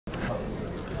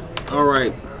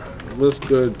Alright, what's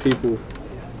good, people?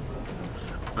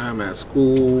 I am at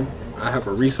school. I have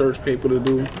a research paper to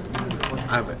do.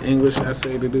 I have an English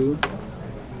essay to do.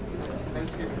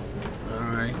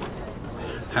 Alright.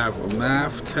 Have a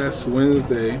math test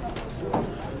Wednesday.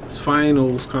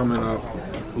 Finals coming up.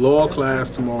 Law class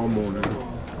tomorrow morning.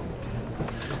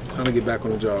 Time to get back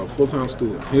on the job. Full-time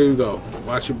student. Here we go.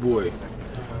 Watch your boy.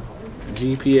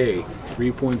 GPA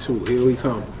 3.2. Here we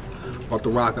come. About to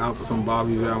rock out to some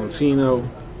Bobby Valentino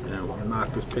and we'll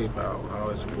knock this paper out. How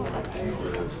is your boy?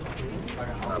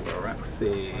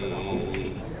 Paparocksee.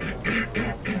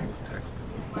 He's texting.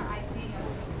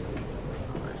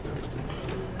 He's texting.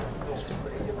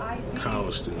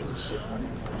 College students.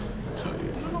 I'll tell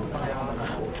you.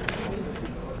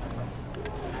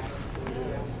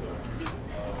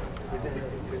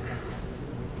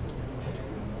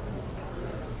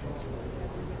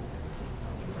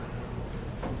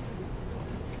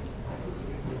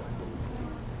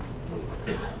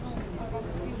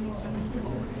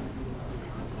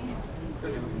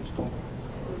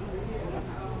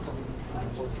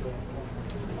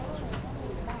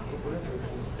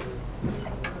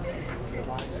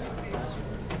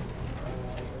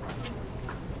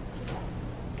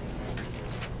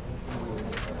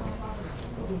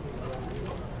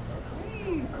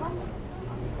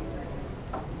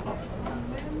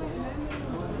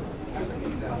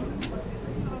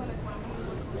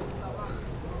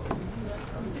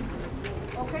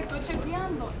 Ok, estoy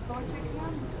chequeando.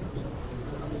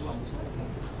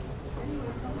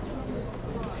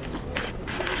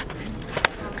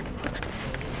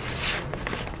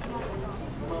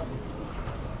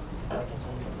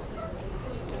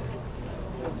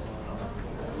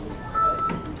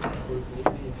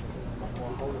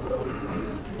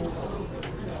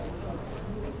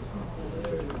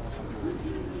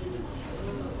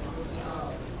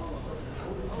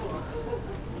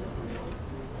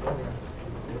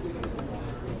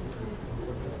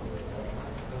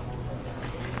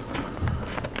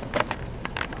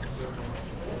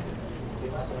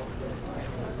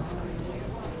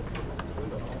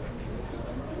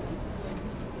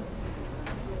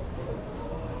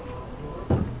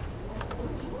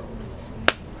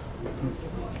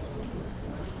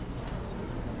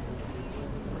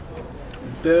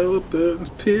 Bell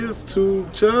appears to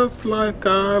just like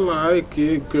I like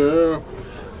it, girl.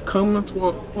 Come and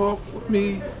walk with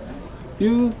me.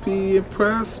 You'll be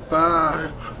impressed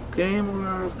by game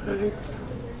I hate.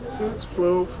 It's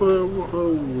flow for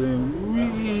and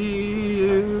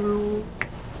real.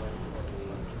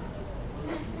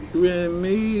 You and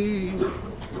me.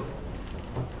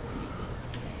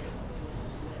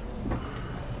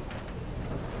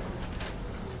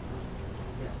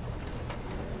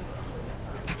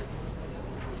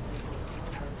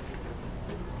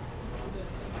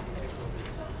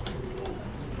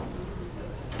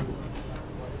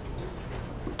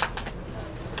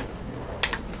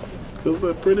 Cause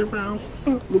that pretty round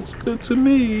front looks good to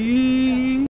me.